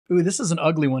Ooh, this is an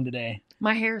ugly one today.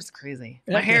 My hair is crazy.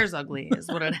 My hair's ugly is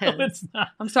what it is. No, it's not.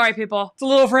 I'm sorry, people. It's a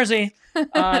little frizzy.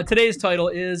 Today's title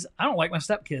is I Don't Like My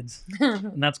Stepkids.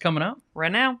 And that's coming up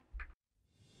Right now.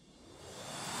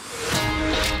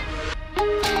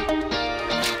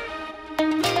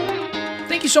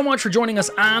 Thank you so much for joining us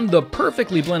on the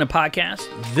Perfectly Blended Podcast.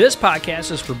 This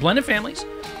podcast is for blended families,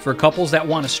 for couples that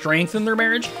want to strengthen their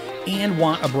marriage and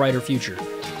want a brighter future.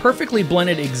 Perfectly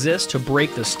Blended exists to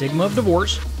break the stigma of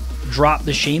divorce, drop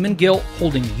the shame and guilt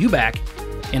holding you back,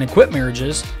 and equip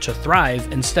marriages to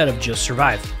thrive instead of just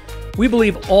survive. We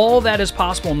believe all that is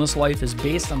possible in this life is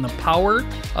based on the power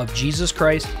of Jesus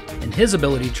Christ and His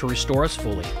ability to restore us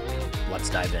fully.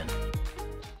 Let's dive in.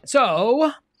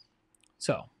 So.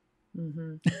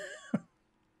 Mm-hmm.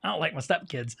 I don't like my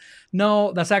stepkids.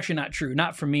 No, that's actually not true.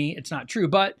 Not for me. It's not true.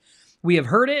 But we have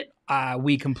heard it.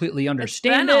 We completely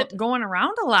understand it. Going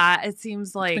around a lot. It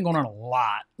seems like It's been going on a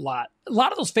lot. A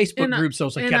lot of those Facebook groups, though,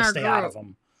 so you gotta stay out of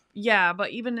them. Yeah,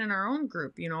 but even in our own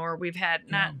group, or we've had,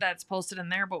 not that's posted in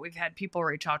there, but we've had people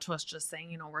reach out to us just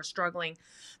saying, we're struggling.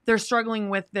 They're struggling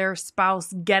with their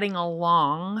spouse getting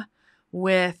along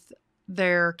with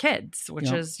their kids,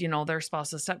 which is, their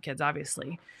spouse's stepkids,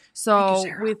 obviously. So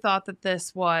we thought that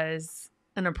this was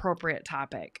an appropriate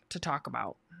topic to talk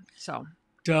about. So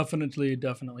Definitely.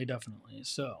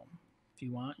 So if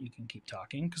you want, you can keep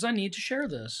talking because I need to share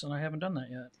this and I haven't done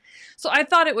that yet. So I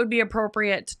thought it would be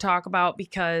appropriate to talk about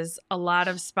because a lot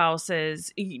of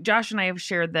spouses, Josh and I have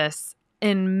shared this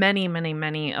in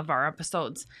many of our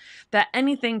episodes, that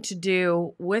anything to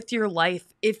do with your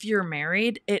life, if you're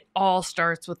married, it all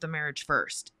starts with the marriage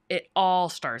first. Supposed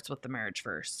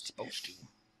to.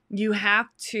 You have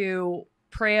to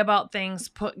pray about things,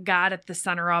 put God at the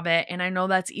center of it. And I know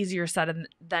that's easier said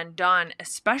than done,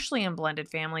 especially in blended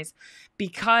families,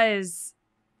 because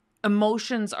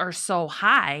emotions are so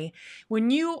high.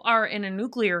 When you are in a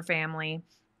nuclear family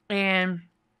and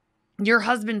your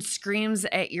husband screams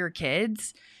at your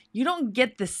kids, you don't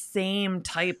get the same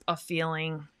type of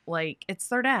feeling like it's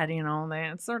their dad,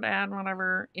 it's their dad,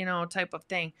 whatever, type of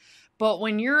thing. But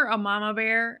when you're a mama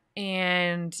bear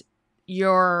and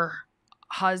your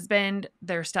husband,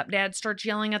 their stepdad starts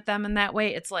yelling at them in that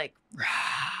way, it's like,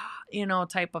 rah,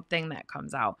 type of thing that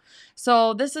comes out.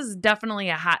 So this is definitely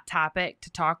a hot topic to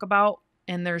talk about.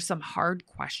 And there's some hard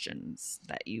questions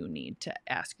that you need to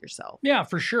ask yourself. Yeah,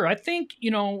 for sure. I think,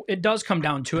 it does come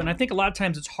down to it. And I think a lot of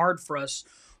times it's hard for us.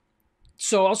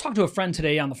 So I was talking to a friend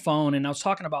today on the phone and I was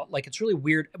talking about it's really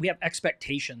weird. We have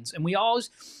expectations and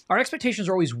our expectations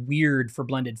are always weird for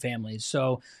blended families.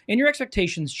 So, and your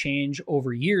expectations change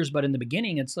over years, but in the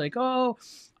beginning it's like, oh,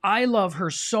 I love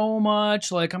her so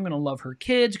much. I'm going to love her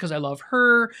kids because I love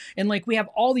her. And we have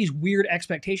all these weird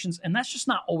expectations and that's just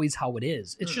not always how it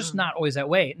is. It's just not always that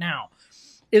way. Now,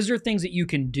 is there things that you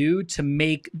can do to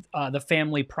make the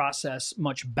family process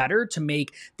much better, to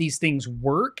make these things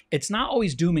work? It's not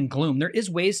always doom and gloom. There is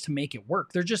ways to make it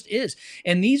work. There just is.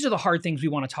 And these are the hard things we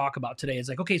want to talk about today. It's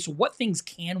okay, so what things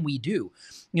can we do?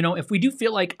 If we do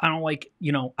feel like I don't like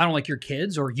your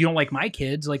kids or you don't like my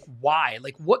kids, why?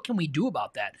 What can we do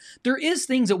about that? There is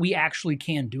things that we actually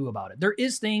can do about it. There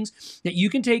is things that you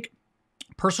can take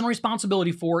personal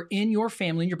responsibility for in your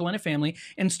family, in your blended family,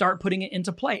 and start putting it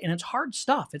into play. And it's hard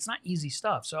stuff. It's not easy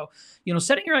stuff. So,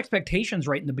 setting your expectations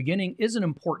right in the beginning is an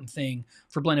important thing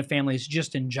for blended families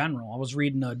just in general. I was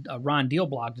reading a Ron Deal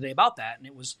blog today about that, and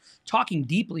it was talking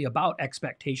deeply about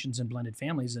expectations in blended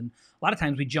families. And a lot of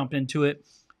times we jump into it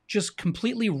just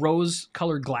completely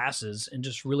rose-colored glasses and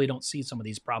just really don't see some of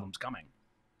these problems coming.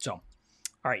 So, all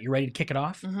right, you ready to kick it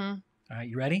off? Mm-hmm. All right,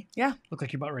 you ready? Yeah. Look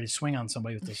like you're about ready to swing on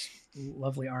somebody with this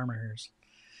lovely arm of hers.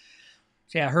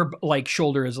 So yeah, her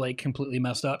shoulder is completely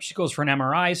messed up. She goes for an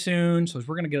MRI soon, so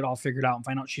we're gonna get it all figured out and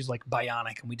find out she's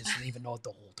bionic, and we just didn't even know it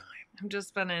the whole time. I've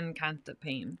just been in constant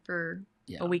pain for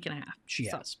a week and a half. She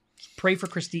has. Pray for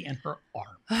Christy and her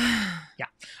arm. Yeah.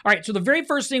 All right. So the very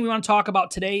first thing we want to talk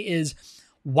about today is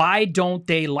why don't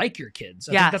they like your kids?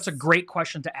 I think that's a great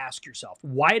question to ask yourself.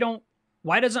 Why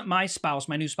doesn't my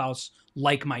new spouse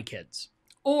like my kids?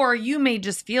 Or you may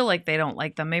just feel like they don't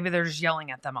like them. Maybe they're just yelling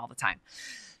at them all the time.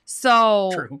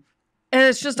 So True.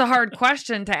 It's just a hard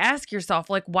question to ask yourself.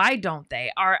 Why don't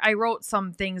they? I wrote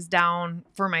some things down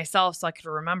for myself so I could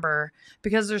remember,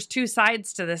 because there's two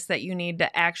sides to this that you need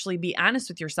to actually be honest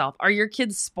with yourself. Are your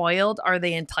kids spoiled? Are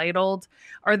they entitled?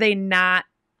 Are they not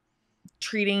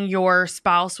treating your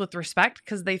spouse with respect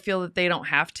because they feel that they don't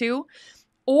have to?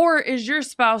 Or is your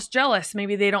spouse jealous?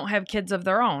 Maybe they don't have kids of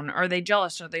their own. Are they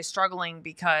jealous? Are they struggling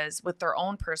with their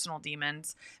own personal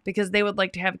demons because they would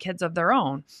like to have kids of their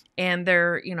own and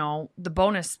they're, the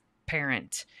bonus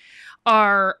parent?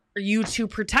 Are you too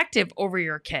protective over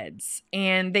your kids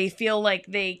and they feel like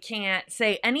they can't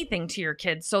say anything to your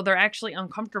kids, so they're actually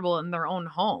uncomfortable in their own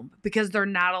home because they're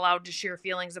not allowed to share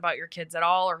feelings about your kids at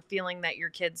all, or feeling that your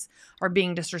kids are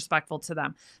being disrespectful to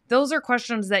them? Those are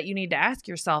questions that you need to ask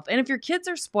yourself. And if your kids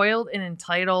are spoiled and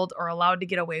entitled or allowed to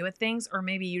get away with things, or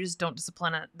maybe you just don't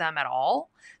discipline them at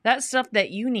all, that's stuff that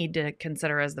you need to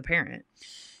consider as the parent.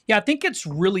 Yeah, I think it's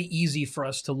really easy for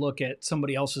us to look at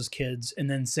somebody else's kids and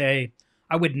then say,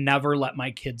 I would never let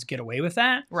my kids get away with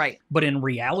that. Right. But in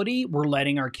reality, we're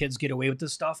letting our kids get away with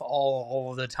this stuff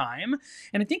all the time.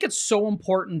 And I think it's so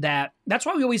important that's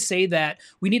why we always say that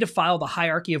we need to follow the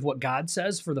hierarchy of what God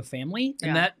says for the family.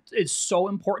 And that is so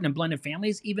important in blended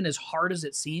families, even as hard as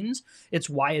it seems. It's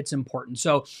why it's important.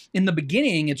 So in the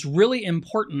beginning, it's really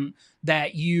important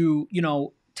that you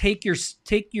take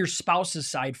your spouse's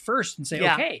side first and say,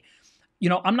 okay,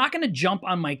 I'm not going to jump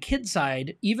on my kid's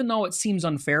side, even though it seems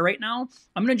unfair right now.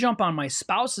 I'm going to jump on my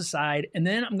spouse's side, and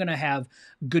then I'm going to have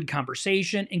good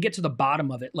conversation and get to the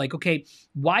bottom of it. Like, okay,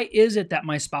 why is it that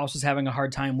my spouse is having a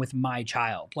hard time with my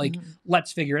child? Like,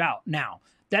 let's figure it out. Now,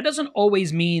 that doesn't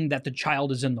always mean that the child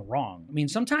is in the wrong. I mean,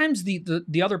 sometimes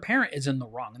the other parent is in the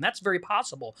wrong, and that's very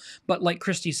possible. But like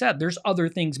Christy said, there's other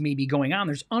things maybe going on.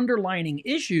 There's underlying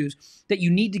issues that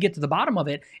you need to get to the bottom of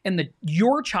it, and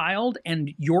your child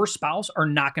and your spouse are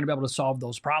not going to be able to solve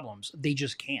those problems. They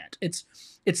just can't.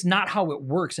 It's not how it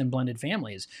works in blended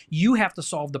families. You have to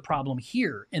solve the problem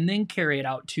here and then carry it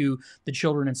out to the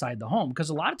children inside the home, because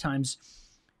a lot of times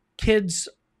kids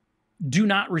do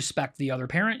not respect the other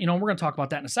parent. We're going to talk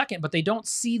about that in a second, but they don't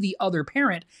see the other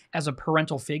parent as a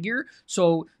parental figure.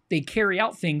 So they carry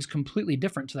out things completely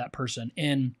different to that person,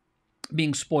 and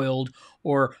being spoiled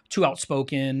or too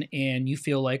outspoken. And you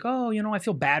feel like, oh, I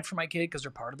feel bad for my kid because they're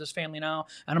part of this family now,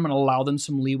 and I'm going to allow them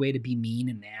some leeway to be mean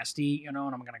and nasty, and I'm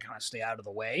going to kind of stay out of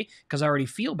the way because I already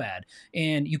feel bad.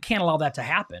 And you can't allow that to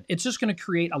happen. It's just going to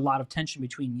create a lot of tension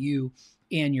between you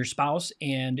and your spouse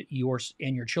and your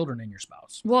children and your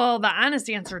spouse. Well, the honest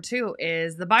answer too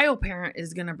is the bio parent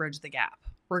is going to bridge the gap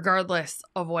regardless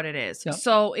of what it is. Yep.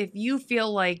 So if you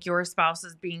feel like your spouse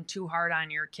is being too hard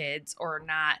on your kids or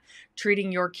not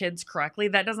treating your kids correctly,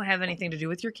 that doesn't have anything to do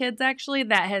with your kids, actually.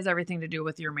 That has everything to do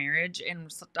with your marriage and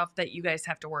stuff that you guys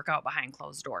have to work out behind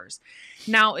closed doors.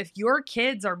 Now, if your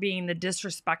kids are being the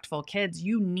disrespectful kids,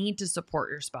 you need to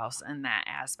support your spouse in that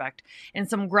aspect. And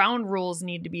some ground rules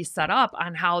need to be set up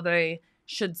on how they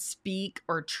should speak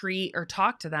or treat or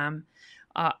talk to them,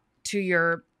 to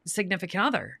your significant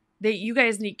other. That you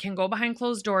guys can go behind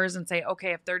closed doors and say,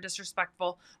 okay, if they're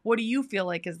disrespectful, what do you feel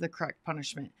like is the correct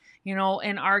punishment? In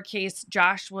our case,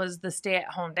 Josh was the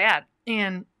stay-at-home dad,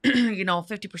 and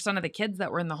 50% of the kids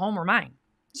that were in the home were mine.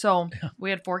 So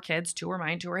we had 4 kids, 2 were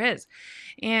mine, 2 were his.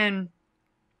 And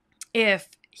if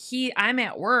I'm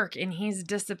at work and he's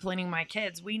disciplining my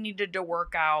kids, we needed to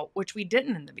work out, which we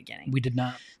didn't in the beginning. We did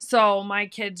not. So my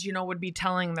kids, would be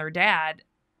telling their dad,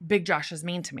 Big Josh is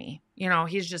mean to me.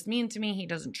 He's just mean to me. He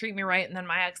doesn't treat me right. And then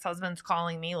my ex-husband's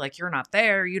calling me like, you're not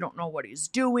there. You don't know what he's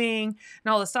doing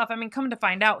and all this stuff. I mean, come to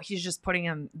find out, he's just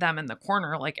putting them in the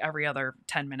corner like every other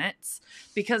 10 minutes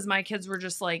because my kids were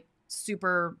just like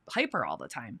super hyper all the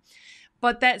time.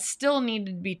 But that still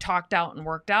needed to be talked out and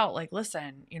worked out. Like,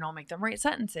 listen, make them write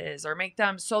sentences or make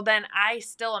them. So then I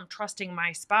still am trusting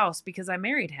my spouse because I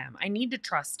married him. I need to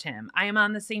trust him. I am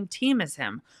on the same team as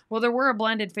him. Whether we're a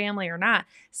blended family or not,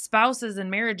 spouses and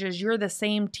marriages, you're the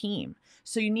same team.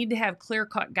 So you need to have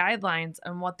clear-cut guidelines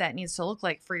on what that needs to look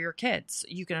like for your kids.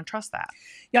 You can trust that.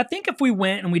 Yeah, I think if we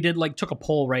went and we did took a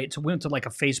poll, right? So we went to a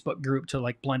Facebook group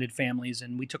to blended families,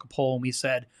 and we took a poll and we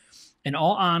said, in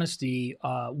all honesty,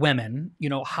 women,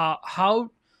 how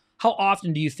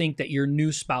often do you think that your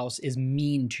new spouse is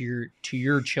mean to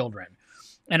your children?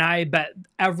 And I bet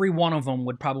every one of them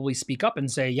would probably speak up and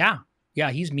say, yeah,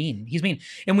 he's mean. He's mean.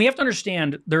 And we have to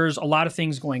understand there's a lot of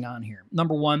things going on here.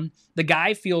 Number one, the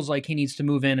guy feels like he needs to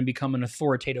move in and become an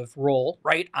authoritative role,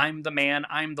 right? I'm the man.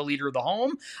 I'm the leader of the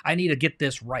home. I need to get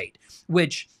this right,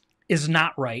 which is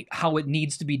not right. How it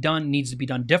needs to be done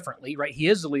differently, right? He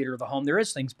is the leader of the home. There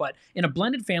is things, but in a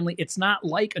blended family, it's not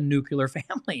like a nuclear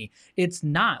family. It's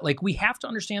not. We have to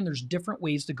understand there's different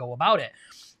ways to go about it.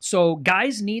 So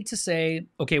guys need to say,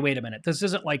 okay, wait a minute. This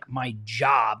isn't my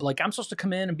job. I'm supposed to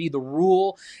come in and be the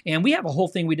rule. And we have a whole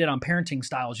thing we did on parenting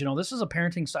styles. This is a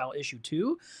parenting style issue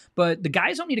too. But the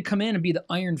guys don't need to come in and be the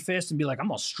iron fist and be like, I'm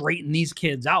going to straighten these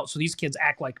kids out so these kids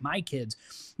act like my kids.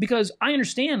 Because I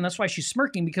understand. That's why she's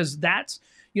smirking, because that's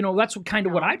kind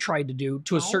of what I tried to do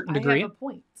to a certain degree. I have a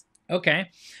point. Okay.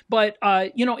 But,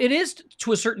 it is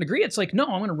to a certain degree. It's like, no,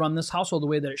 I'm going to run this household the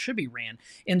way that it should be ran.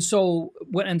 And so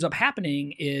what ends up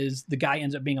happening is the guy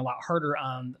ends up being a lot harder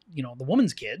on, the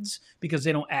woman's kids because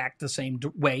they don't act the same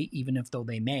way, even if though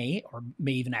they may, or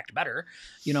may even act better,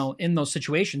 in those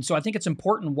situations. So I think it's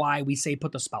important why we say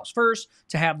put the spouse first,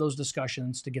 to have those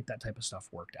discussions, to get that type of stuff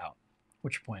worked out.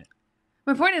 What's your point?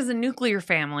 My point is, in nuclear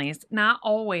families, not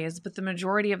always, but the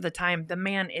majority of the time, the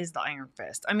man is the iron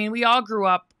fist. I mean, we all grew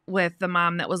up with the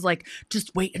mom that was like,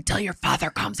 just wait until your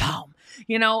father comes home,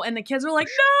 and the kids were like,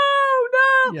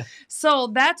 no. Yeah.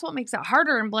 So that's what makes it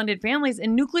harder in blended families.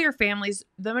 In nuclear families,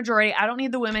 the majority, I don't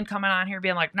need the women coming on here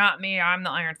being like, not me, I'm the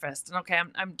iron fist. And okay,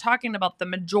 I'm talking about the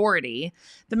majority.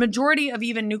 The majority of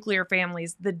even nuclear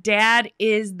families, the dad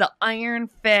is the iron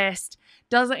fist,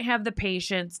 doesn't have the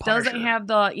patience, doesn't have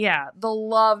the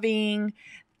loving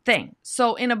thing.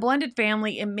 So in a blended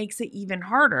family, it makes it even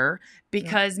harder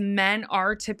because men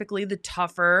are typically the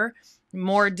tougher,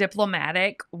 more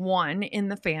diplomatic one in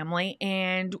the family.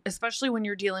 And especially when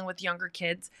you're dealing with younger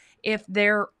kids, if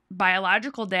their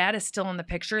biological dad is still in the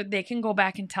picture, they can go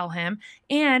back and tell him.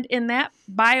 And in that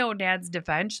bio dad's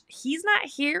defense, he's not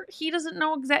here. He doesn't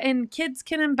know exactly, and kids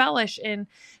can embellish. And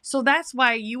so that's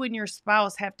why you and your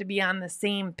spouse have to be on the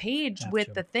same page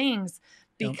with the things,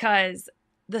 because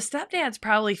the stepdad's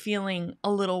probably feeling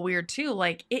a little weird too.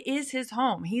 Like, it is his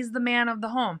home. He's the man of the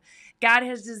home. God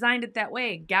has designed it that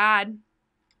way. God,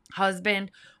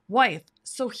 husband, wife.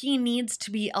 So he needs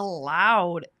to be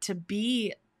allowed to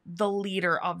be the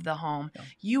leader of the home. Yeah.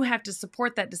 You have to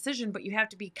support that decision, but you have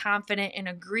to be confident and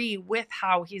agree with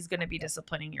how he's going to be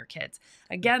disciplining your kids.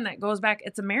 Again, that goes back.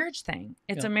 It's a marriage thing.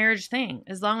 It's a marriage thing.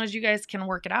 As long as you guys can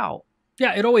work it out.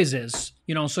 Yeah, it always is.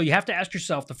 So you have to ask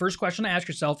yourself, the first question to ask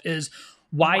yourself is,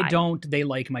 why don't they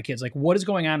like my kids? Like, what is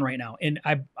going on right now? And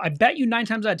I bet you 9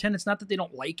 times out of 10, it's not that they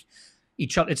don't like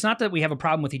each other. It's not that we have a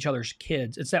problem with each other's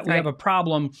kids. It's that we have a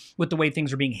problem with the way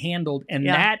things are being handled. And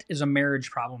that is a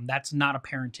marriage problem. That's not a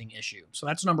parenting issue. So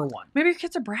that's number one. Maybe your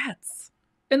kids are brats.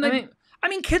 And then, I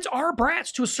mean, kids are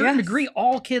brats to a certain degree.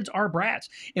 All kids are brats.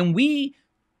 And we,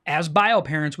 as bio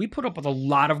parents, we put up with a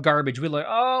lot of garbage. We're like,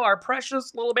 oh, our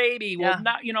precious little baby. Well,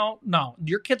 no,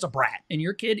 your kid's a brat and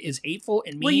your kid is hateful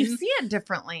and mean. Well, you see it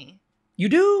differently. You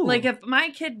do. Like, if my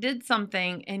kid did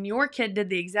something and your kid did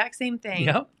the exact same thing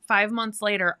 5 months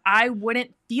later, I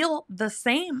wouldn't feel the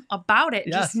same about it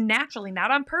just naturally,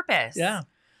 not on purpose. Yeah.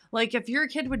 Like, if your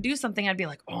kid would do something, I'd be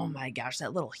like, oh my gosh,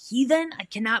 that little heathen, I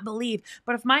cannot believe.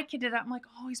 But if my kid did it, I'm like,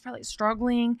 oh, he's probably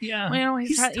struggling. Yeah.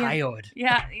 He's tired.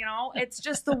 Yeah. It's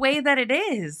just the way that it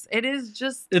is. It is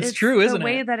just, it's true, isn't it? The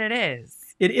way that it is.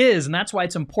 It is. And that's why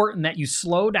it's important that you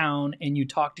slow down and you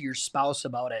talk to your spouse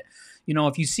about it.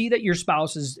 If you see that your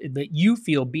spouse is, that you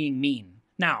feel being mean.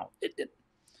 Now,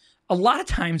 a lot of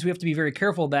times we have to be very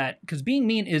careful because being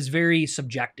mean is very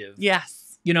subjective. Yes.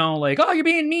 Like, oh, you're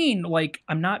being mean. Like,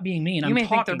 I'm not being mean. You may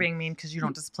think they're being mean because you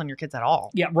don't discipline your kids at all.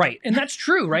 Yeah, right. And that's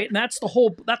true, right? And that's the whole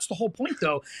point,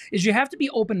 though, is you have to be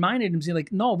open-minded and say,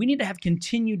 like, no, we need to have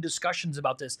continued discussions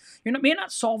about this. You may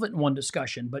not solve it in one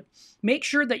discussion, but make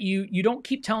sure that you don't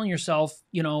keep telling yourself,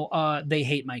 they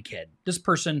hate my kid. This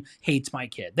person hates my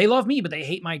kid. They love me, but they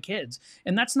hate my kids.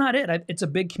 And that's not it. It's a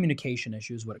big communication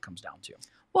issue is what it comes down to.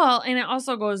 Well, and it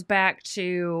also goes back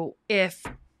to if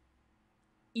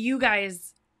you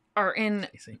guys are in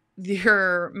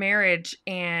your marriage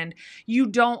and you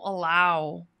don't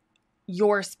allow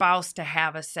your spouse to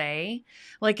have a say,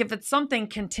 like if it's something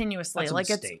continuously, like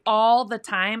it's all the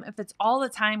time, if it's all the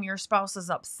time your spouse is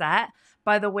upset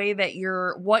by the way that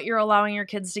what you're allowing your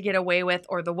kids to get away with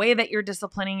or the way that you're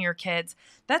disciplining your kids,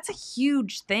 that's a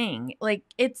huge thing. Like,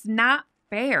 it's not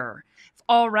fair.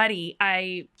 Already,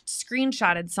 I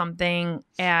screenshotted something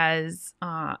as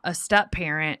a step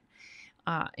parent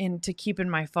to keep in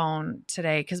my phone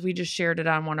today because we just shared it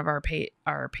on one of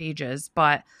our pages.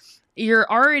 But you're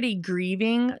already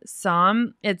grieving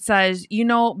some. It says,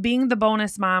 being the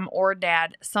bonus mom or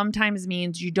dad sometimes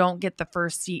means you don't get the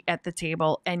first seat at the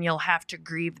table and you'll have to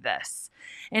grieve this.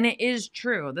 And it is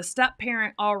true. The step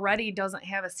parent already doesn't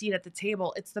have a seat at the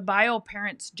table. It's the bio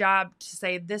parent's job to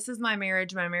say, this is my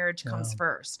marriage. My marriage comes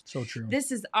first. So true.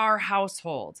 This is our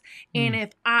household. And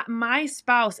if my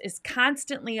spouse is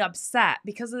constantly upset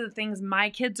because of the things my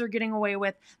kids are getting away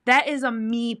with, that is a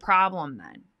me problem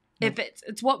then. If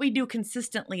it's what we do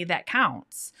consistently that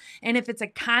counts. And if it's a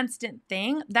constant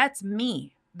thing, that's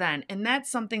me then. And that's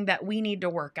something that we need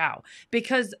to work out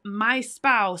because my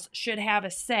spouse should have a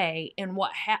say in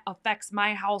what affects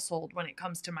my household when it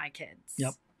comes to my kids.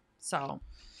 Yep. So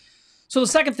the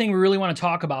second thing we really want to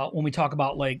talk about when we talk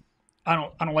about like I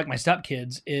don't like my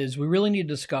stepkids is we really need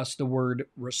to discuss the word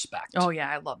respect. Oh yeah,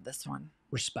 I love this one.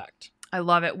 Respect. I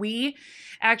love it. We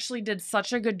actually did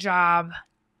such a good job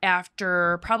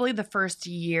after probably the first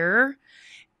year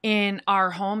in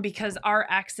our home because our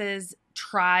exes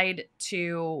tried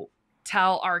to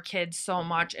tell our kids so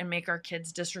much and make our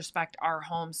kids disrespect our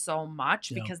home so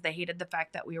much because they hated the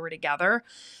fact that we were together,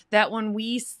 that when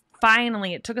we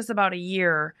finally, it took us about a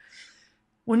year,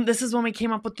 this is when we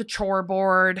came up with the chore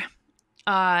board.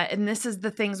 And this is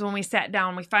the things when we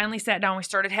finally sat down, we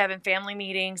started having family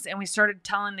meetings and we started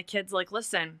telling the kids, like,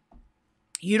 listen,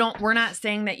 we're not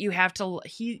saying that you have to,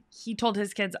 he told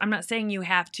his kids, I'm not saying you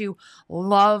have to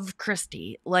love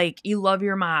Christy like you love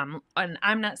your mom. And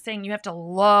I'm not saying you have to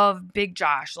love Big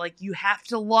Josh like you have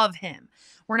to love him.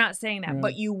 We're not saying that,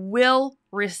 but you will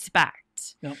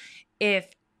respect. Yep.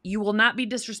 If you will not be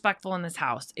disrespectful in this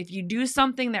house. If you do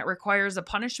something that requires a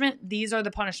punishment, these are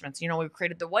the punishments. We've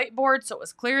created the whiteboard so it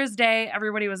was clear as day.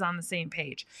 Everybody was on the same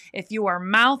page. If you are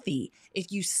mouthy,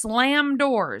 if you slam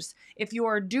doors, if you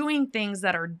are doing things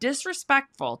that are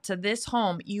disrespectful to this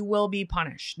home, you will be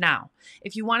punished. Now,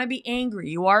 if you want to be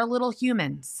angry, you are little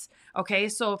humans. Okay,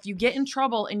 so if you get in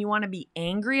trouble and you want to be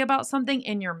angry about something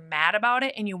and you're mad about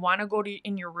it and you want to go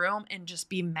in your room and just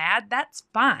be mad, that's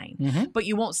fine. Mm-hmm. But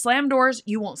you won't slam doors.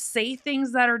 You won't say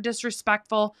things that are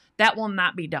disrespectful. That will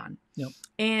not be done. Yep.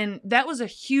 And that was a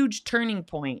huge turning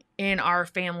point in our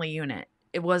family unit.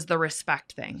 It was the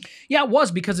respect thing. Yeah, it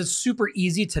was, because it's super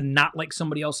easy to not like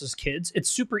somebody else's kids. It's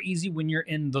super easy when you're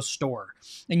in the store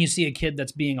and you see a kid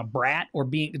that's being a brat or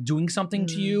doing something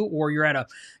to you, or you're at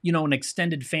an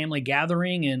extended family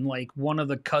gathering and like one of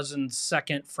the cousin's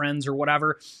second friends or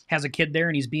whatever has a kid there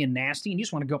and he's being nasty and you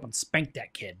just want to go up and spank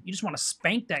that kid. You just want to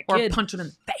spank that kid. Or punch him in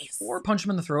the face. Or punch him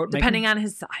in the throat. Depending on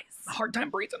his size. Hard time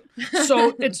breathing.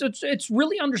 So it's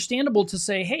really understandable to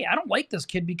say, hey, I don't like this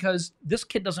kid because this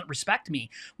kid doesn't respect me.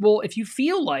 Well, if you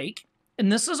feel like,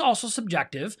 and this is also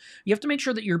subjective, you have to make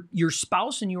sure that your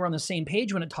spouse and you are on the same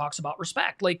page when it talks about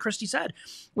respect. Like Christy said,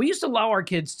 we used to allow our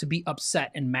kids to be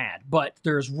upset and mad, but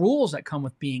there's rules that come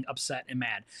with being upset and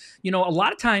mad. A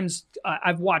lot of times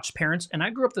I've watched parents, and I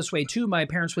grew up this way too. My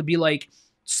parents would be like,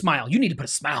 smile. You need to put a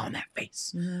smile on that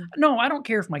face. Mm-hmm. No, I don't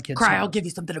care if my kids cry. smile. I'll give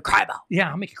you something to cry about. Yeah,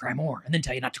 I'll make you cry more and then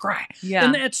tell you not to cry. Yeah.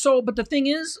 And that's but the thing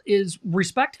is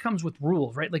respect comes with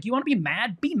rules, right? Like you want to be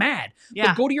mad, Yeah.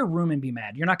 But go to your room and be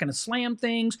mad. You're not going to slam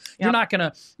things. Yep. You're not going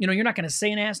to, you're not going to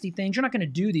say nasty things. You're not going to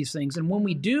do these things. And when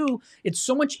we do, it's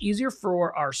so much easier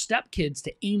for our stepkids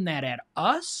to aim that at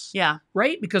us. Yeah.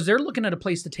 Right? Because they're looking at a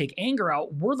place to take anger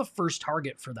out. We're the first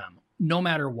target for them, no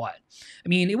matter what. I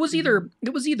mean, it was either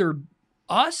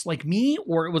us, like me,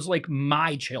 or it was like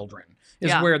my children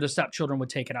is where the stepchildren would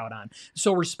take it out on.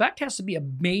 So respect has to be a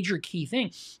major key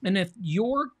thing. And if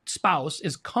your spouse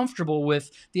is comfortable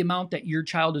with the amount that your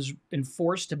child is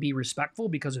enforced to be respectful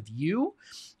because of you,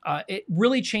 it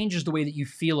really changes the way that you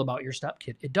feel about your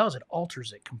stepkid. It does. It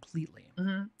alters it completely.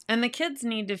 Mm-hmm. And the kids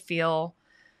need to feel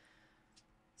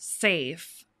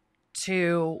safe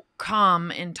to come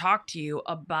and talk to you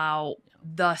about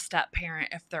the step parent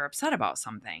if they're upset about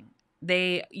something.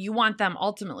 You want them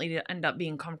ultimately to end up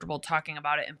being comfortable talking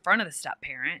about it in front of the step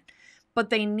parent, but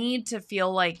they need to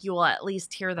feel like you will at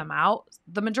least hear them out.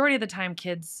 The majority of the time,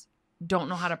 kids don't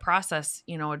know how to process,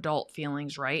 adult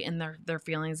feelings, right? And their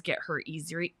feelings get hurt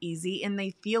easy, and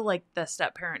they feel like the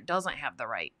step parent doesn't have the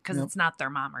right because it's not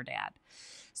their mom or dad.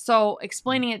 So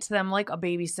explaining it to them like a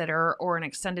babysitter or an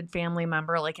extended family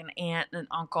member, like an aunt and an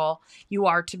uncle, you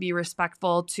are to be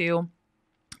respectful to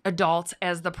adults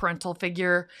as the parental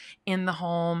figure in the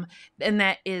home. And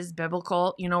that is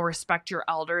biblical, respect your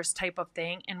elders type of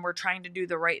thing. And we're trying to do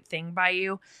the right thing by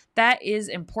you. That is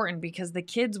important because the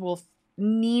kids will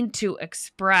need to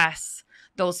express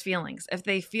those feelings. If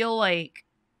they feel like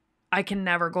I can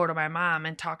never go to my mom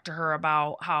and talk to her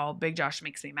about how Big Josh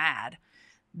makes me mad,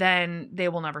 then they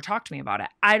will never talk to me about it.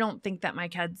 I don't think that my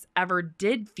kids ever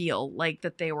did feel like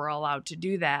that they were allowed to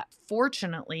do that.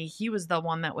 Fortunately, he was the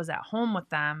one that was at home with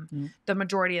them the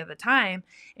majority of the time.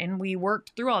 And we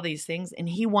worked through all these things, and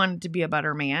he wanted to be a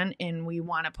better man, and we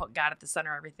want to put God at the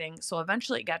center of everything. So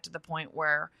eventually it got to the point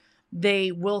where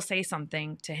they will say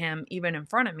something to him, even in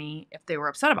front of me, if they were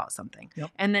upset about something.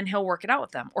 Yep. And then he'll work it out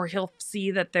with them, or he'll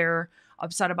see that they're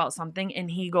upset about something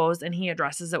and he goes and he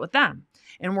addresses it with them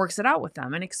and works it out with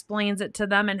them and explains it to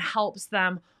them and helps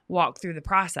them walk through the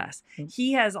process.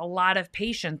 He has a lot of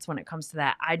patience when it comes to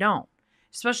that. I don't,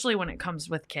 especially when it comes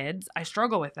with kids. I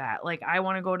struggle with that. Like, I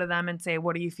want to go to them and say,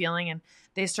 what are you feeling? And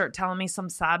they start telling me some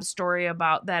sob story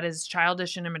about that is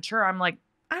childish and immature. I'm like,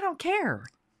 I don't care.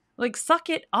 Like, suck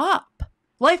it up.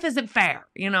 Life isn't fair,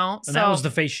 And that was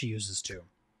the face she uses too.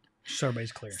 So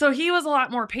everybody's clear. So he was a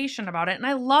lot more patient about it. And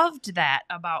I loved that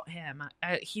about him.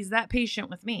 He's that patient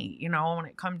with me, you know, when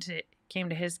it came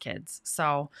to his kids.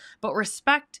 So, but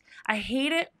respect, I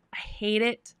hate it. I hate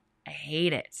it. I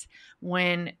hate it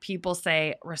when people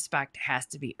say respect has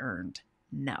to be earned.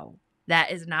 No,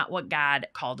 that is not what God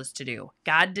called us to do.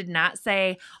 God did not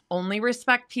say only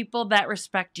respect people that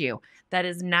respect you. That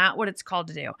is not what it's called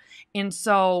to do. And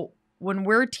so when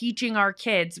we're teaching our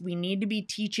kids, we need to be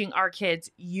teaching our kids,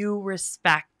 you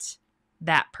respect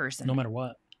that person. No matter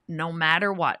what. No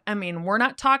matter what. I mean, we're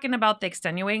not talking about the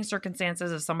extenuating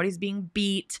circumstances of somebody's being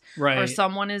beat or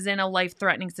someone is in a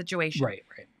life-threatening situation. Right.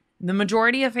 The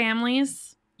majority of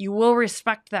families, you will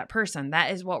respect that person.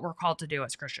 That is what we're called to do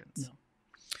as Christians. No.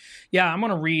 Yeah, I'm going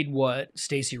to read what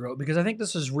Stacy wrote because I think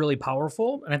this is really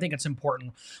powerful and I think it's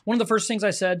important. One of the first things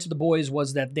I said to the boys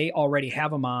was that they already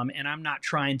have a mom and I'm not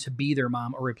trying to be their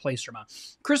mom or replace their mom.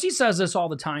 Chrissy says this all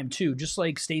the time too, just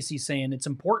like Stacy's saying, it's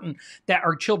important that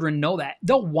our children know that.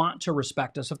 They'll want to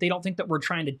respect us if they don't think that we're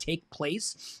trying to take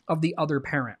place of the other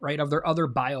parent, right? Of their other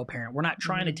bio parent. We're not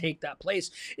trying to take that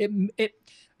place.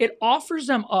 It offers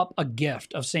them up a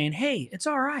gift of saying, hey, it's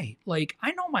all right. Like, I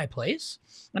know my place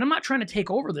and I'm not trying to take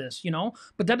over this, you know,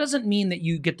 but that doesn't mean that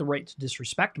you get the right to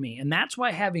disrespect me. And that's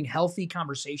why having healthy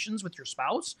conversations with your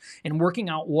spouse and working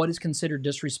out what is considered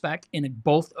disrespect and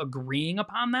both agreeing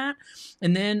upon that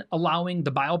and then allowing the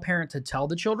bio parent to tell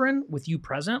the children with you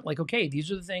present, like, okay,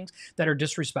 these are the things that are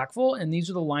disrespectful and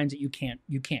these are the lines that you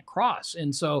can't cross.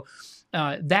 And so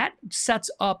that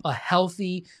sets up a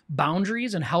healthy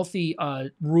boundaries and healthy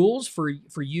rules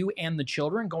for you and the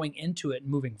children going into it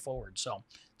and moving forward. So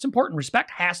it's important.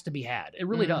 Respect has to be had. It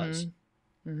really does.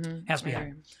 Has to be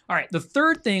had. All right. The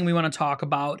third thing we want to talk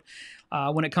about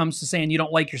when it comes to saying you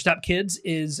don't like your stepkids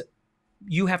is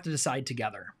you have to decide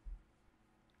together.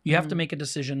 You have to make a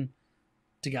decision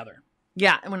together.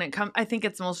 Yeah. And I think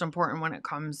it's most important when it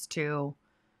comes to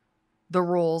the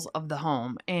rules of the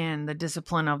home and the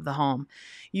discipline of the home.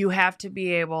 You have to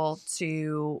be able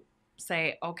to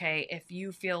say, okay, if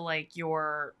you feel like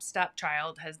your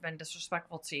stepchild has been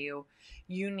disrespectful to you,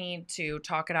 you need to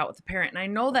talk it out with the parent. And I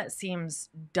know that seems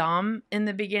dumb in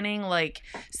the beginning. Like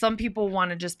some people want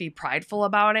to just be prideful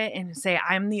about it and say,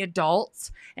 I'm the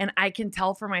adult and I can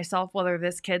tell for myself whether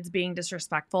this kid's being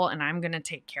disrespectful and I'm going to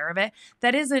take care of it.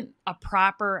 That isn't a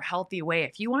proper, healthy way.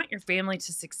 If you want your family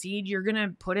to succeed, you're going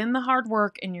to put in the hard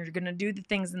work and you're going to do the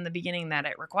things in the beginning that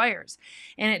it requires.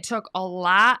 And it took a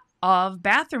lot of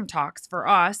bathroom talks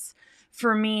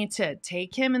for me to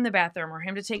take him in the bathroom or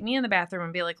him to take me in the bathroom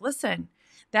and be like, listen,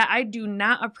 that I do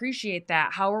not appreciate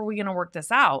that. How are we going to work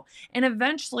this out? And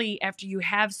eventually, after you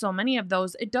have so many of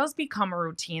those, it does become a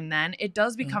routine then. It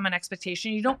does become an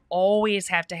expectation. You don't always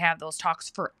have to have those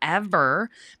talks forever,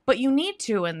 but you need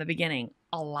to in the beginning.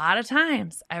 A lot of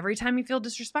times, every time you feel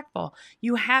disrespectful,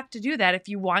 you have to do that if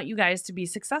you want you guys to be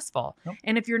successful. Yep.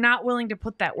 And if you're not willing to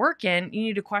put that work in, you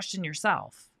need to question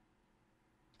yourself.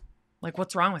 Like,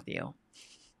 what's wrong with you?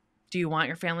 Do you want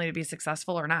your family to be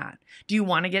successful or not? Do you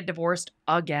want to get divorced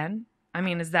again? I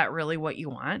mean, is that really what you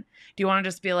want? Do you want to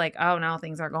just be like, oh, no,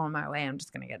 things aren't going my way. I'm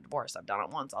just going to get divorced. I've done it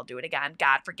once. I'll do it again.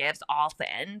 God forgives all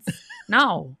sins.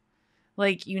 No.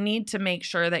 Like, you need to make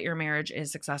sure that your marriage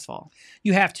is successful.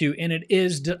 You have to. And it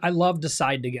is, I love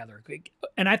decide together.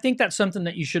 And I think that's something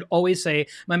that you should always say,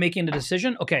 am I making a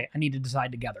decision? Okay, I need to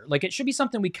decide together. Like, it should be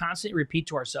something we constantly repeat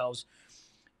to ourselves.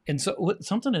 And so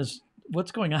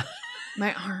what's going on?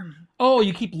 My arm. Oh,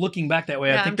 you keep looking back that way.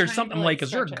 Yeah, I think there's something like,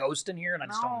 is there a stretch it. ghost in here and I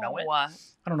just don't know it? No. I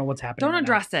don't know what's happening. Don't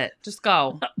address it. Just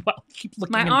go. Well, keep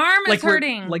looking. My arm like is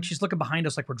hurting. Like she's looking behind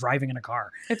us like we're driving in a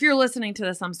car. If you're listening to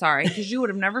this, I'm sorry, because you would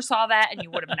have never saw that and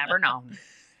you would have never known.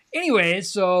 Anyway,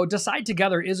 so decide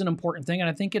together is an important thing. And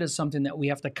I think it is something that we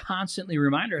have to constantly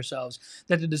remind ourselves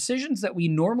that the decisions that we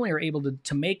normally are able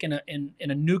to make in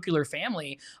a nuclear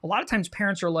family, a lot of times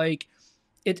parents are like,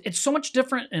 it's so much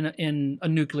different in a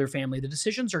nuclear family. The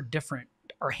decisions are different,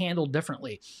 are handled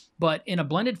differently. But in a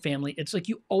blended family, it's like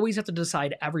you always have to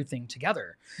decide everything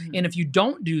together. Mm-hmm. And if you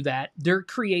don't do that, there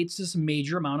creates this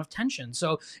major amount of tension.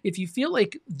 So if you feel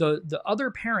like the other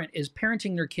parent is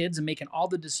parenting their kids and making all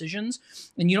the decisions,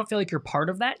 and you don't feel like you're part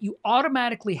of that, you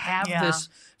automatically have this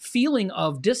feeling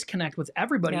of disconnect with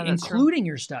everybody, including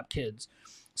your stepkids.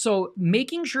 So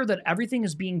making sure that everything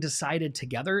is being decided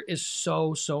together is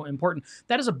so, so important.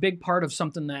 That is a big part of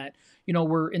something that, you know,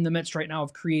 we're in the midst right now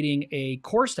of creating a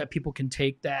course that people can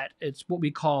take that it's what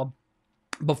we call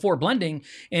before blending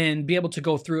and be able to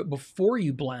go through it before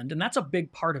you blend. And that's a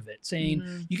big part of it,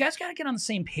 saying you guys got to get on the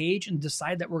same page and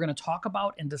decide that we're going to talk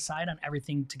about and decide on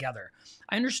everything together.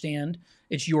 I understand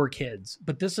it's your kids,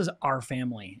 but this is our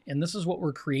family and this is what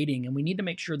we're creating. And we need to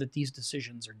make sure that these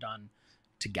decisions are done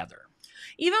together.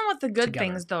 Even with the good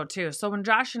things though, too. So when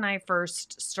Josh and I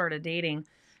first started dating,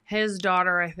 his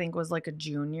daughter, I think, was like a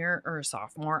junior or a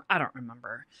sophomore. I don't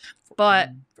remember. But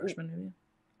freshman,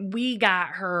 maybe. We got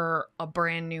her a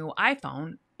brand new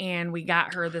iPhone, and we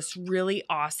got her this really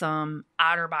awesome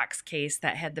OtterBox case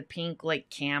that had the pink, like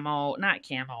camo, not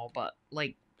camo, but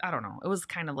like, I don't know. It was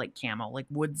kind of like camo, like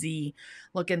woodsy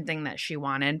looking thing that she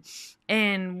wanted.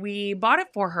 And we bought it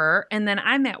for her. And then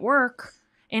I'm at work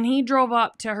and he drove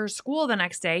up to her school the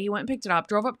next day. He went and picked it up,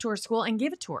 drove up to her school and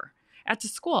gave it to her at the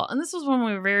school. And this was when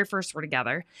we very first were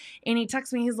together. And he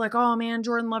texted me. He's like, oh man,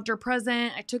 Jordan loved her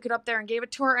present. I took it up there and gave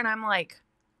it to her. And I'm like,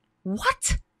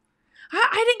 what?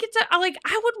 I didn't get to, like,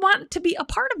 I would want to be a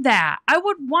part of that. I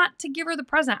would want to give her the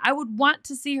present. I would want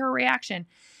to see her reaction.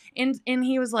 And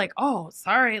he was like, oh,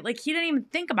 sorry. Like, he didn't even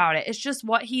think about it. It's just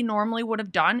what he normally would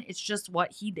have done. It's just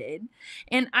what he did.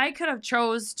 And I could have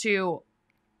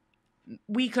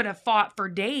we could have fought for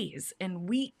days and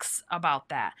weeks about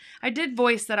that. I did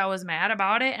voice that I was mad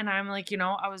about it. And I'm like,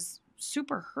 I was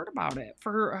super hurt about it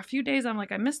for a few days. I'm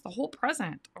like, I missed the whole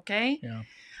present. Okay. Yeah.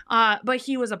 But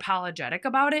he was apologetic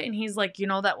about it. And he's like,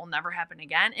 that will never happen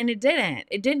again. And it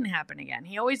didn't happen again.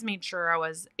 He always made sure I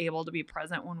was able to be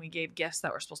present when we gave gifts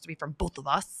that were supposed to be from both of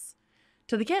us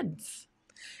to the kids.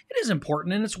 It is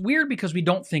important. And it's weird because we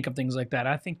don't think of things like that.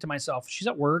 I think to myself, she's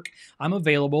at work. I'm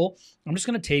available. I'm just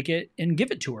going to take it and give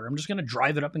it to her. I'm just going to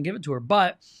drive it up and give it to her.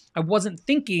 But I wasn't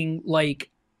thinking like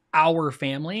our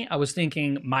family. I was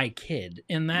thinking my kid.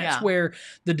 And that's where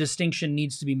the distinction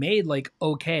needs to be made. Like,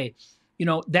 okay,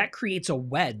 that creates a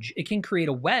wedge. It can create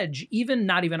a wedge,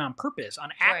 not even on purpose, on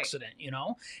accident,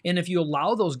 And if you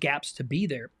allow those gaps to be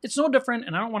there, it's no different.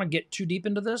 And I don't want to get too deep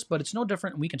into this, but it's no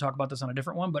different. And we can talk about this on a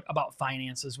different one, but about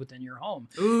finances within your home.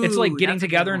 Ooh, it's like getting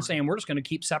together and saying, we're just going to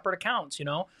keep separate accounts,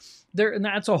 and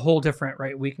that's a whole different,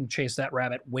 right? We can chase that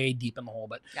rabbit way deep in the hole,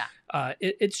 but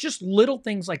it's just little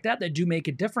things like that do make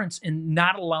a difference in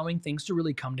not allowing things to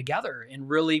really come together and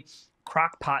really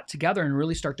crock pot together and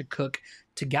really start to cook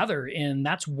together. And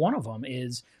that's one of them,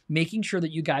 is making sure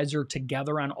that you guys are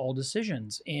together on all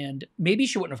decisions. And maybe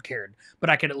she wouldn't have cared, but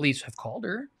I could at least have called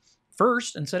her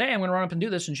first and said, hey, I'm going to run up and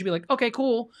do this. And she'd be like, okay,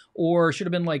 cool. Or should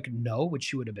have been like, no, which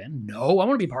she would have been, no, I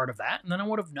want to be part of that. And then I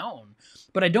would have known,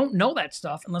 but I don't know that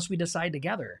stuff unless we decide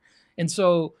together. And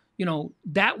so,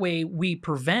 that way we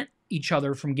prevent each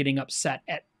other from getting upset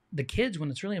at the kids when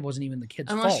it wasn't even the kids'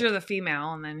 fault. Unless you're the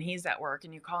female and then he's at work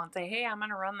and you call and say, hey, I'm going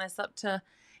to run this up to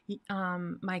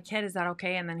my kid. Is that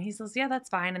okay? And then he says, yeah, that's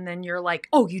fine. And then you're like,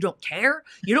 oh, you don't care?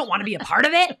 You don't want to be a part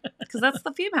of it? Because that's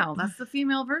the female. That's the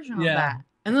female version of that.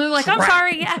 And they're like, I'm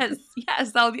sorry.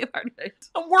 Yes, I'll be a part of it.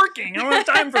 I'm working. I don't have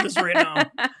time for this right now.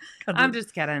 I'm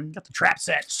just kidding. Got the trap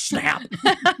set. Snap.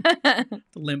 The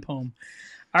limp home.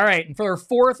 All right, and for our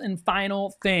fourth and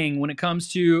final thing when it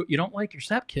comes to you don't like your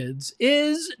stepkids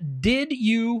is, did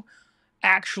you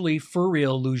actually for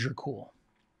real lose your cool?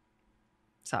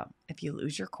 So if you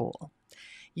lose your cool,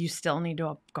 you still need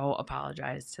to go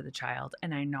apologize to the child.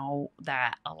 And I know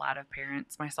that a lot of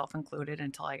parents, myself included,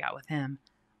 until I got with him,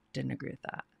 didn't agree with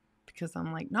that. Because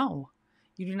I'm like, no,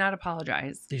 you do not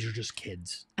apologize. These are just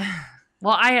kids.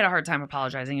 Well, I had a hard time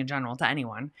apologizing in general to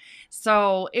anyone.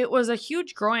 So it was a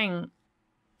huge growing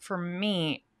for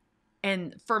me.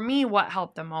 And for me, what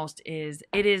helped the most is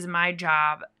it is my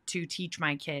job to teach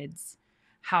my kids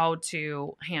how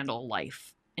to handle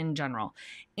life in general.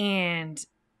 And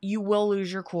you will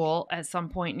lose your cool at some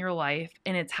point in your life.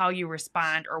 And it's how you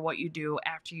respond or what you do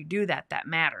after you do that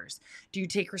matters. Do you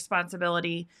take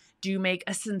responsibility? Do you make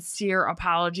a sincere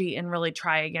apology and really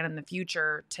try again in the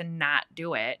future to not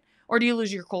do it? Or do you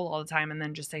lose your cool all the time and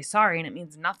then just say sorry and it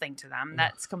means nothing to them?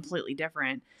 That's completely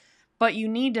different. But you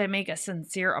need to make a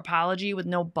sincere apology with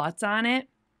no buts on it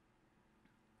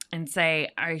and say,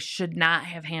 I should not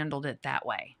have handled it that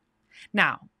way.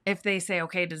 Now, if they say,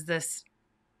 okay, does this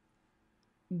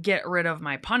get rid of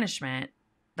my punishment?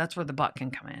 That's where the butt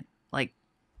can come in. Like,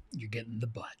 you're getting the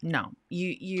butt. No,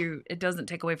 it doesn't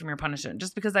take away from your punishment.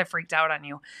 Just because I freaked out on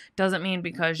you doesn't mean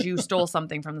because you stole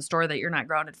something from the store that you're not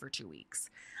grounded for 2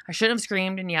 weeks. I shouldn't have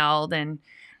screamed and yelled and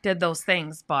did those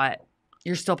things, but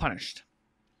you're still punished.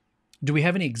 Do we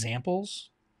have any examples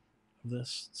of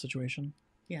this situation?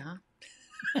 Yeah.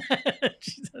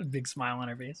 She's got a big smile on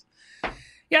her face.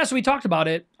 Yeah, so we talked about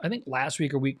it, I think last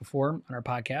week or week before on our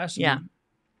podcast. Yeah.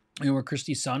 And with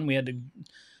Christy's son, we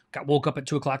got woke up at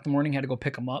 2:00 in the morning, had to go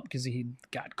pick him up because he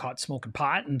got caught smoking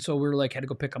pot. And so we were like, had to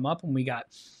go pick him up, and we got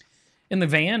in the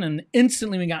van, and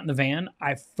instantly we got in the van,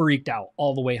 I freaked out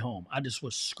all the way home. I just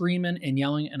was screaming and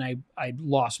yelling, and I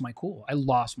lost my cool. I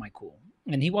lost my cool.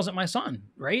 And he wasn't my son,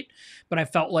 right? But I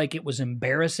felt like it was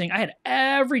embarrassing. I had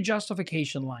every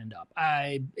justification lined up.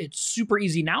 It's super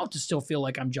easy now to still feel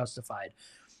like I'm justified,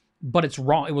 but it's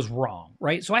wrong. It was wrong,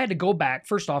 right? So I had to go back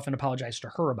first off and apologize to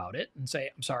her about it and say,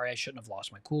 I'm sorry, I shouldn't have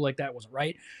lost my cool like that. It wasn't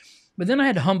right. But then I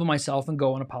had to humble myself and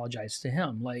go and apologize to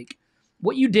him. Like,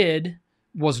 what you did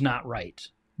was not right,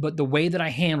 but the way that I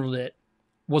handled it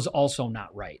was also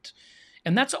not right.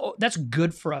 And that's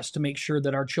good for us to make sure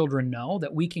that our children know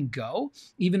that we can go,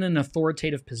 even in an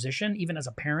authoritative position, even as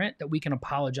a parent, that we can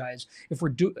apologize if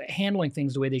we're handling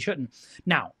things the way they shouldn't.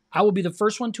 Now, I will be the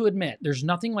first one to admit there's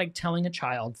nothing like telling a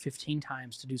child 15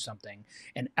 times to do something,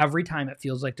 and every time it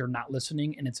feels like they're not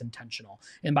listening and it's intentional.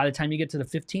 And by the time you get to the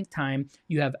 15th time,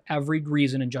 you have every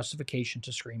reason and justification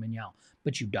to scream and yell,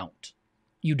 but you don't.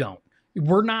 You don't.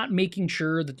 We're not making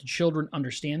sure that the children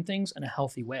understand things in a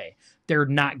healthy way. They're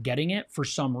not getting it for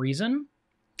some reason,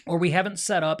 or we haven't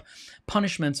set up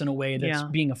punishments in a way that's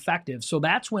being effective. So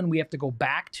that's when we have to go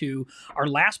back to our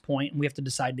last point, and we have to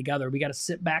decide together. We got to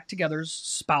sit back together as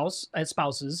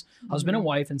spouses, husband and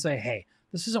wife, and say, hey,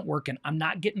 this isn't working. I'm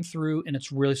not getting through, and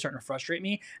it's really starting to frustrate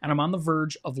me, and I'm on the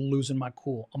verge of losing my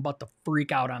cool. I'm about to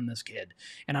freak out on this kid,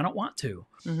 and I don't want to.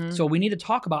 So we need to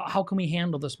talk about how can we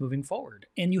handle this moving forward,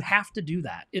 and you have to do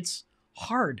that. It's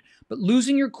hard, but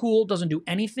losing your cool doesn't do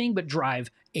anything but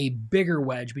drive a bigger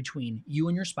wedge between you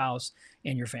and your spouse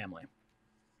and your family.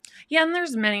 Yeah, and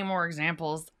there's many more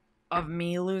examples of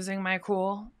me losing my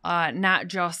cool, not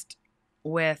just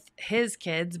with his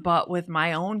kids, but with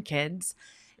my own kids.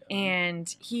 And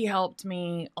he helped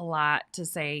me a lot to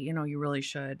say, you know, you really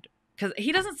should. Because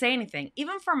he doesn't say anything.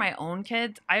 Even for my own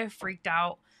kids, I have freaked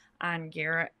out on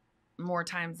Garrett more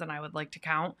times than I would like to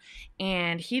count.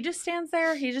 And he just stands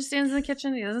there. He just stands in the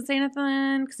kitchen. He doesn't say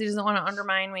anything because he doesn't want to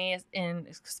undermine me, and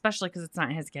especially because it's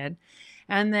not his kid.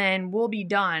 And then we'll be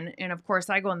done. And of course,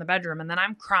 I go in the bedroom and then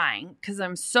I'm crying because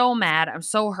I'm so mad. I'm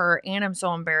so hurt. And I'm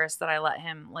so embarrassed that I let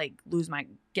him like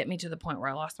get me to the point where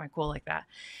I lost my cool like that.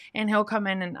 And he'll come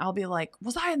in and I'll be like,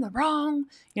 was I in the wrong?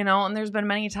 You know, and there's been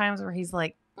many times where he's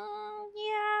like,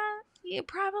 yeah, you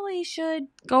probably should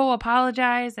go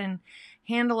apologize and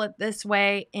handle it this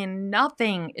way. And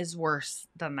nothing is worse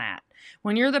than that.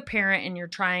 When you're the parent and you're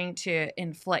trying to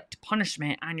inflict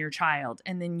punishment on your child,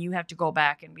 and then you have to go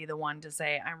back and be the one to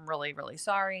say, I'm really, really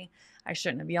sorry. I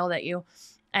shouldn't have yelled at you.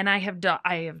 And I have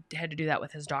had to do that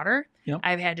with his daughter. Yep.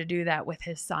 I've had to do that with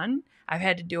his son. I've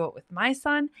had to do it with my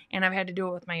son, and I've had to do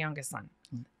it with my youngest son.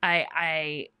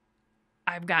 I've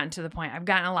gotten to the point. I've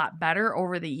gotten a lot better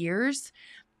over the years,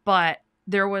 but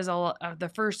there was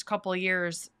the first couple of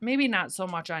years, maybe not so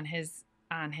much on his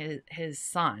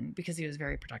son, because he was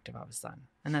very protective of his son,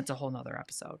 and that's a whole nother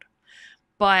episode.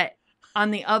 But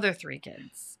on the other three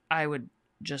kids, I would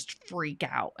just freak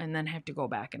out and then have to go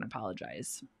back and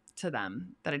apologize to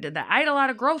them that I did that. I had a lot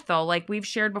of growth though. Like we've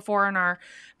shared before in our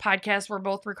podcast, we're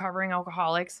both recovering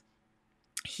alcoholics.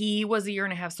 He was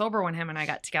 1.5 years sober when him and I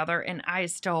got together, and I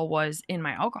still was in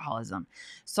my alcoholism.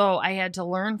 So I had to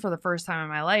learn for the first time in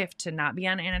my life to not be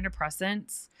on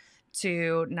antidepressants,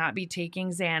 to not be taking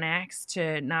Xanax,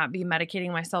 to not be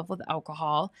medicating myself with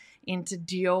alcohol, and to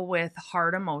deal with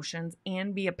hard emotions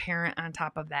and be a parent on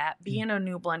top of that, be in a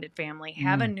new blended family,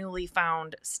 have a newly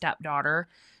found stepdaughter.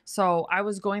 So I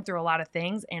was going through a lot of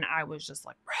things, and I was just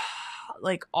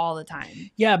like all the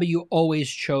time. Yeah, but you always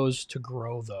chose to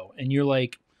grow though. And you're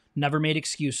like, never made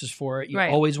excuses for it. You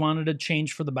always wanted to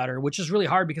change for the better, which is really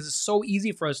hard because it's so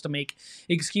easy for us to make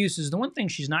excuses. The one thing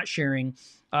she's not sharing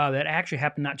that actually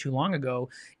happened not too long ago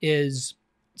is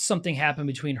something happened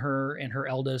between her and her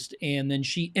eldest. And then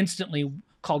she instantly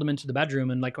called him into the bedroom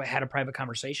and like had a private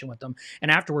conversation with them. And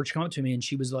afterwards she came up to me and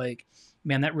she was like,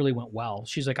 man, that really went well.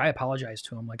 She's like, I apologized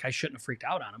to him. Like I shouldn't have freaked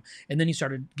out on him. And then he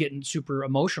started getting super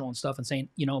emotional and stuff and saying,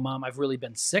 you know, Mom, I've really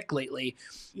been sick lately,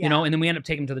 you know, and then we ended up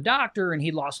taking him to the doctor and he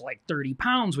lost like 30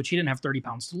 pounds, which he didn't have 30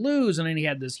 pounds to lose. And then he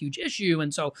had this huge issue.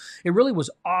 And so it really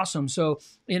was awesome. So,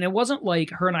 and it wasn't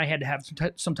like her and I had to have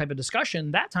some type of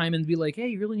discussion that time and be like, hey,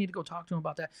 you really need to go talk to him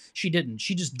about that. She didn't.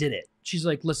 She just did it. She's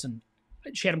like, listen,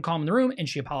 she had him calm in the room and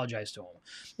she apologized to him.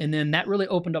 And then that really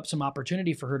opened up some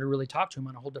opportunity for her to really talk to him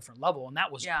on a whole different level. And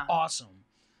that was awesome.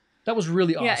 That was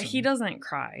really awesome. Yeah, he doesn't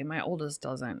cry. My oldest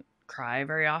doesn't cry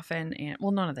very often. And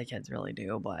well, none of the kids really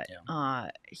do, but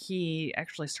he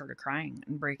actually started crying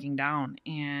and breaking down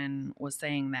and was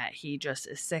saying that he just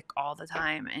is sick all the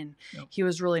time. And he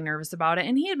was really nervous about it.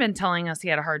 And he had been telling us he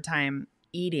had a hard time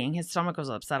eating. His stomach was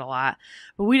upset a lot,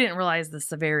 but we didn't realize the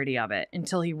severity of it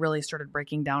until he really started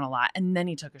breaking down a lot. And then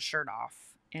he took his shirt off,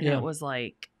 and it was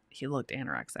like he looked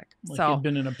anorexic. Like so he'd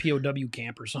been in a POW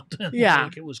camp or something. Yeah.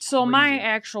 Like it was so crazy. my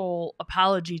actual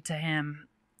apology to him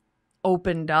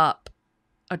opened up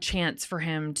a chance for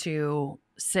him to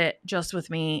sit just with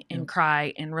me and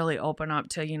cry and really open up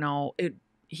to,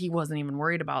 he wasn't even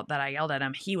worried about that I yelled at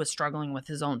him. He was struggling with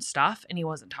his own stuff, and he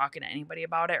wasn't talking to anybody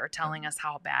about it or telling us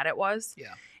how bad it was.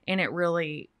 Yeah. And it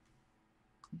really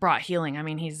brought healing. I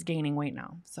mean, he's gaining weight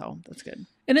now, so that's good.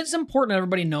 And it's important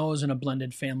everybody knows in a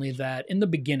blended family that in the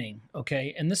beginning,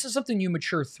 okay, and this is something you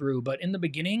mature through, but in the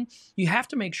beginning, you have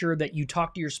to make sure that you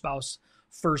talk to your spouse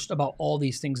first about all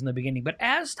these things in the beginning. But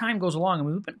as time goes along, I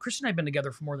mean, Kristen and I have been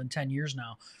together for more than 10 years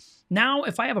now. Now,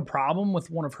 if I have a problem with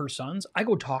one of her sons, I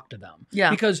go talk to them. Yeah.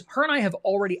 Because her and I have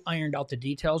already ironed out the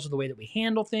details of the way that we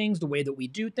handle things, the way that we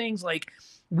do things. Like,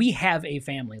 we have a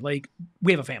family. Like,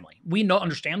 we have a family. We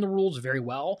understand the rules very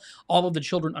well. All of the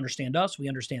children understand us. We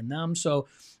understand them. So,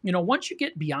 once you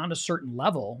get beyond a certain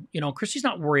level, Christy's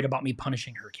not worried about me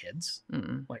punishing her kids.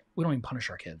 Mm-mm. Like, we don't even punish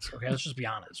our kids. Okay, let's just be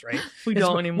honest, right? We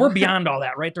don't anymore. We're beyond all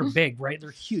that, right? They're big, right?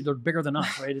 They're huge. They're bigger than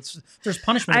us, right? There's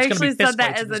punishment. I It's actually gonna be said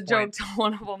that fistfights as at a this joke point. to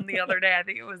one of them the other day. I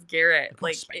think it was Garrett.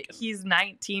 Like, he's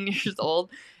 19 years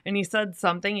old, and he said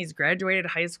something. He's graduated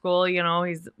high school,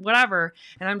 he's whatever.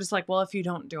 And I'm just like, well, if you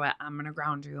don't do it, I'm going to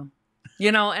ground you.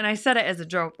 And I said it as a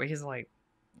joke, but he's like,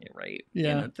 you're right.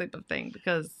 Yeah. Type of thing,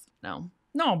 because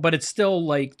No, but it's still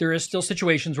like there is still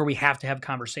situations where we have to have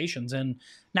conversations. And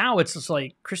now it's just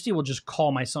like Christy will just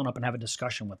call my son up and have a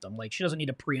discussion with them. Like, she doesn't need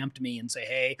to preempt me and say,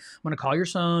 hey, I'm going to call your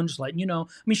son, just letting you know.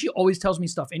 I mean, she always tells me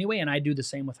stuff anyway, and I do the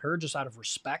same with her just out of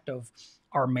respect of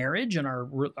our marriage and our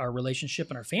relationship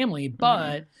and our family.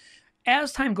 But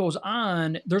as time goes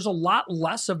on, there's a lot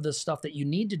less of this stuff that you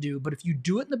need to do. But if you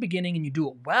do it in the beginning and you do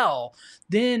it well,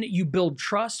 then you build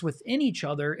trust within each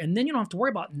other, and then you don't have to worry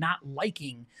about not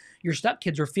liking your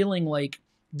stepkids or feeling like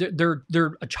they're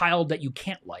a child that you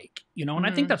can't like, and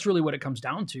I think that's really what it comes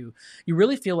down to. You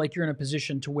really feel like you're in a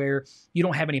position to where you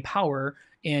don't have any power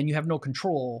and you have no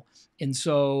control. And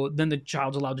so then the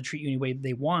child's allowed to treat you any way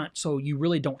they want. So you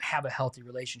really don't have a healthy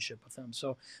relationship with them.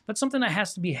 So that's something that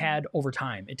has to be had over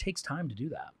time. It takes time to do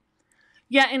that.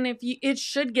 Yeah. And it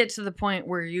should get to the point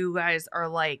where you guys are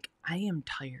like, I am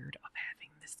tired of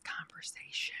having this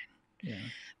conversation. Yeah.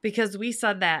 Because we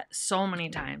said that so many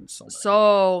times,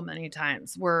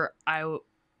 where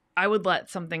I would let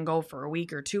something go for a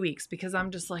week or 2 weeks because I'm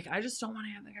just like, I just don't want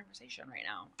to have the conversation right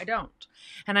now. I don't.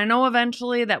 And I know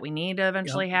eventually that we need to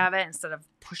eventually have it instead of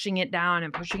pushing it down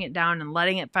and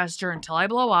letting it fester until I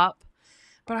blow up.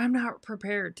 But I'm not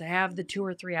prepared to have the 2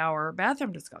 or 3 hour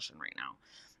bathroom discussion right now.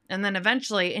 And then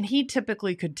eventually, and he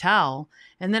typically could tell,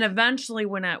 and then eventually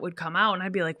when it would come out and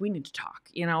I'd be like, we need to talk,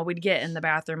 we'd get in the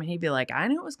bathroom and he'd be like, I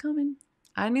knew it was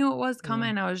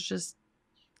coming. I was just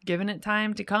giving it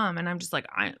time to come. And I'm just like,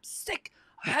 I am sick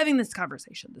of having this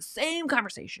conversation, the same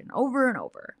conversation over and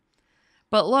over.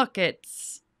 But look, in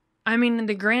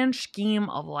the grand scheme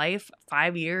of life,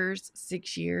 5 years,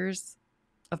 6 years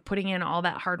of putting in all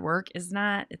that hard work it's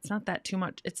not that too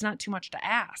much. It's not too much to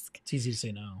ask. It's easy to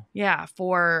say no. Yeah,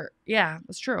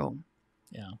 that's true.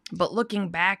 Yeah. But looking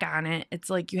back on it, it's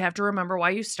like you have to remember why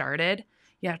you started.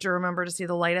 You have to remember to see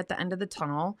the light at the end of the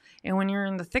tunnel. And when you're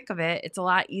in the thick of it, it's a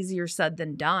lot easier said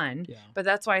than done. Yeah. But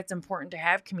that's why it's important to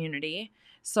have community.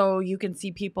 So you can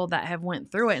see people that have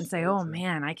went through it and say, oh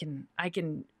man, I can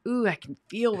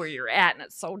feel where you're at. And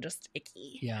it's so just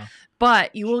icky. Yeah.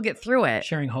 But you will get through it.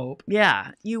 Sharing hope.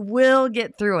 Yeah. You will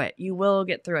get through it. You will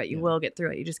get through it.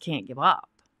 You just can't give up.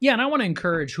 Yeah, and I want to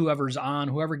encourage whoever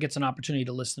gets an opportunity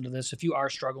to listen to this, if you are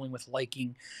struggling with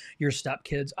liking your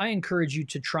stepkids, I encourage you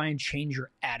to try and change your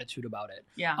attitude about it.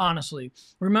 Yeah. Honestly,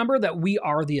 remember that we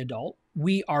are the adult.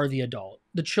 We are the adult.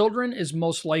 The children is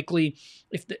most likely,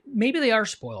 maybe they are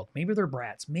spoiled. Maybe they're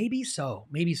brats. Maybe so.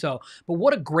 But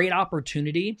what a great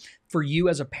opportunity for you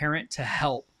as a parent to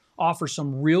help offer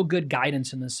some real good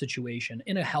guidance in this situation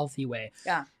in a healthy way.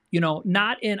 Yeah.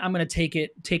 Not in, I'm going to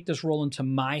take this role into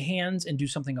my hands and do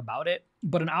something about it,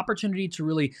 but an opportunity to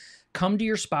really come to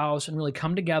your spouse and really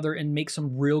come together and make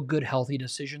some real good, healthy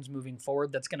decisions moving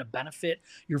forward that's going to benefit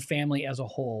your family as a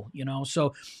whole,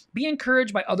 So be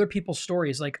encouraged by other people's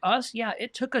stories like us. Yeah,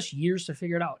 it took us years to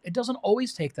figure it out. It doesn't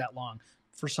always take that long.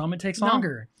 For some, it takes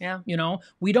longer. Yeah.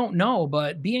 We don't know,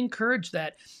 but be encouraged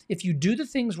that if you do the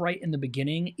things right in the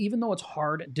beginning, even though it's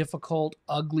hard, difficult,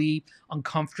 ugly,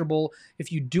 uncomfortable,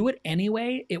 if you do it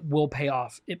anyway, it will pay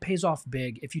off. It pays off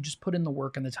big if you just put in the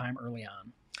work and the time early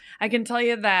on. I can tell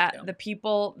you that the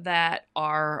people that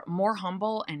are more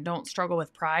humble and don't struggle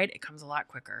with pride, it comes a lot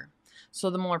quicker. So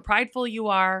the more prideful you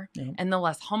are Yep. and the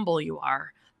less humble you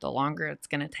are, the longer it's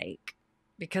going to take.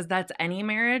 Because that's any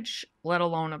marriage, let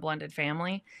alone a blended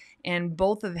family. And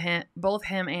both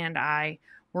him and I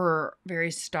were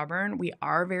very stubborn. We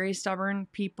are very stubborn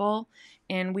people,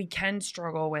 and we can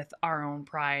struggle with our own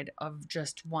pride of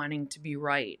just wanting to be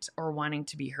right or wanting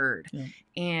to be heard. Yeah.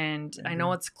 And I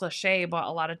know it's cliche, but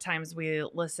a lot of times we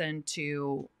listen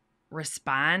to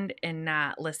respond and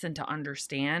not listen to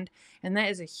understand. And that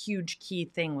is a huge key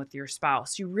thing with your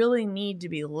spouse. You really need to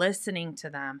be listening to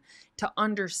them to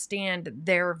understand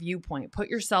their viewpoint. Put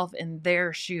yourself in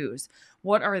their shoes.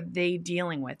 What are they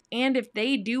dealing with? And if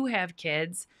they do have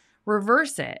kids,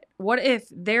 reverse it. What if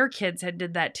their kids had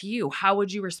did that to you? How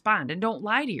would you respond? And don't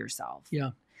lie to yourself.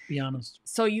 Yeah. Be honest.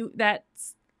 So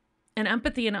that's an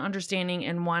empathy and an understanding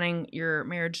and wanting your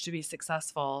marriage to be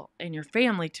successful and your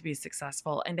family to be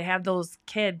successful and to have those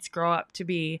kids grow up to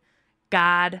be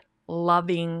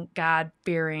God-loving,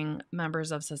 God-fearing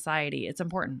members of society. It's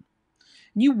important.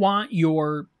 You want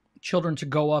your children to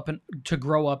grow up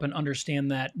and understand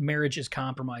that marriage is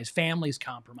compromise, family's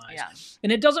compromise. Yeah.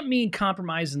 And it doesn't mean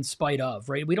compromise in spite of,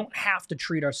 right? We don't have to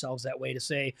treat ourselves that way to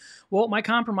say, well, my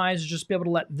compromise is just be able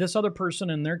to let this other person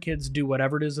and their kids do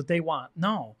whatever it is that they want.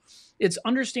 No. It's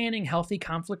understanding healthy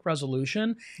conflict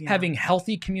resolution, having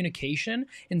healthy communication,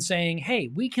 and saying, hey,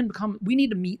 we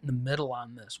need to meet in the middle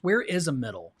on this. Where is a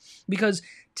middle? Because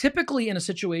typically in a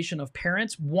situation of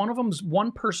parents,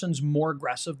 one person's more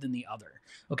aggressive than the other.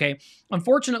 Okay.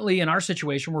 Unfortunately, in our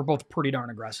situation, we're both pretty darn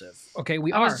aggressive. Okay.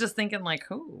 I was just thinking like,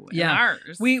 who? Yeah.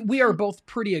 Ours. We are both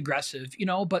pretty aggressive,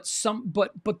 but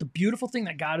the beautiful thing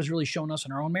that God has really shown us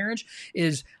in our own marriage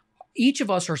is each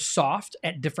of us are soft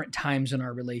at different times in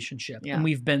our relationship, and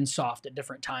we've been soft at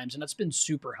different times, and it's been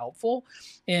super helpful.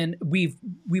 And we've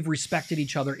respected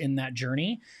each other in that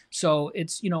journey. So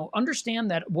it's, understand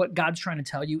that what God's trying to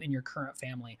tell you in your current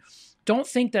family. Don't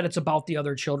think that it's about the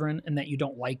other children and that you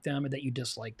don't like them or that you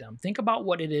dislike them. Think about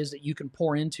what it is that you can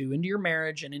pour into your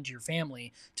marriage and into your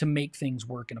family to make things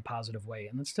work in a positive way.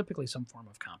 And that's typically some form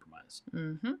of compromise.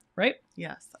 Mm-hmm. Right?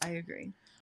 Yes, I agree.